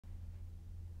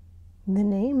The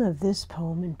name of this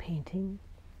poem and painting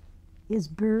is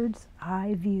Bird's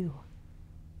Eye View.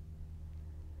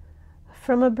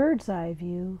 From a bird's eye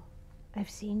view, I've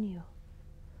seen you,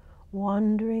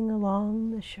 wandering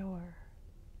along the shore,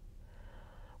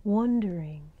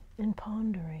 wondering and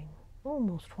pondering,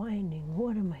 almost winding,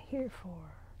 what am I here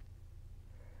for?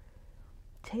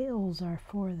 Tales are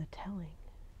for the telling,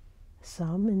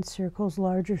 some in circles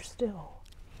larger still.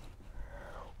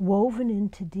 Woven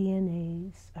into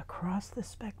DNAs across the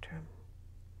spectrum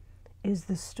is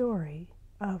the story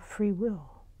of free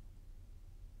will.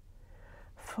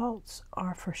 Faults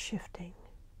are for shifting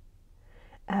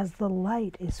as the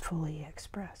light is fully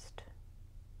expressed.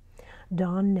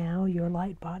 Don now your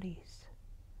light bodies.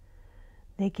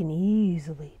 They can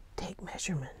easily take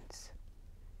measurements.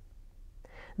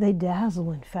 They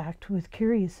dazzle, in fact, with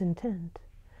curious intent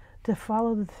to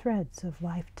follow the threads of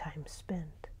lifetime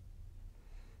spent.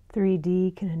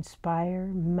 3D can inspire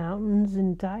mountains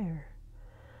entire,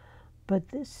 but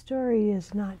this story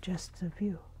is not just of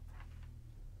you.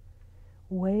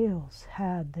 Whales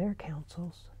had their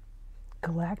councils,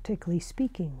 galactically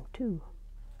speaking, too.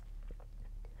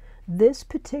 This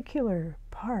particular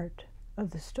part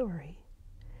of the story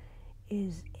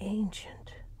is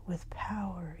ancient with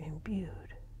power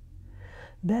imbued.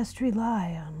 Best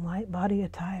rely on light body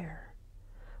attire,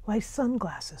 like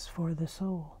sunglasses for the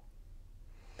soul.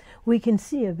 We can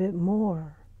see a bit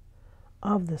more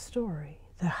of the story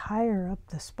the higher up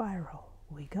the spiral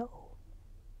we go.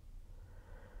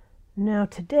 Now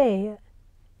today,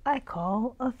 I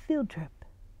call a field trip.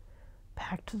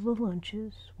 Pack to the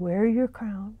lunches, wear your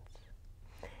crowns,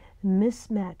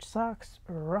 mismatched socks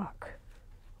rock.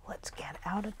 Let's get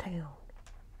out of town.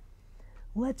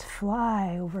 Let's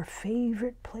fly over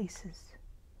favorite places.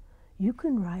 You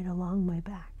can ride along my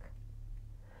back.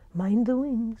 Mind the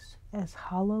wings as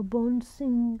Hollow Bone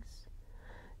sings.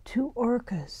 2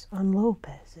 orcas on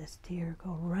Lopez as deer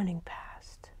go running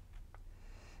past.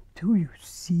 Do you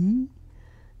see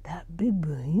that big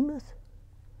behemoth?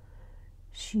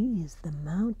 She is the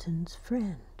mountain's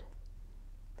friend.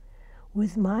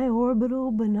 With my orbital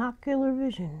binocular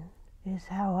vision is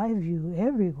how I view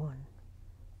everyone.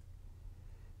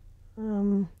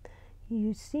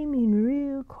 You seeming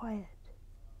real quiet.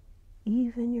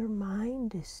 Even your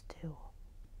mind is still.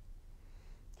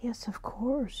 Yes, of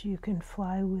course, you can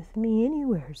fly with me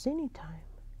anywheres, anytime.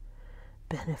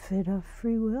 Benefit of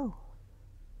free will.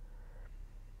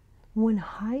 When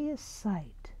highest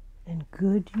sight and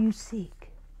good you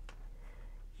seek,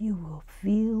 you will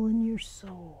feel in your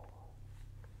soul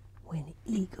when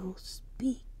ego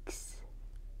speaks.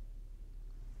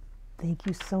 Thank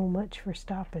you so much for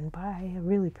stopping by. I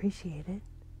really appreciate it.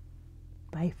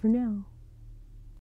 Bye for now.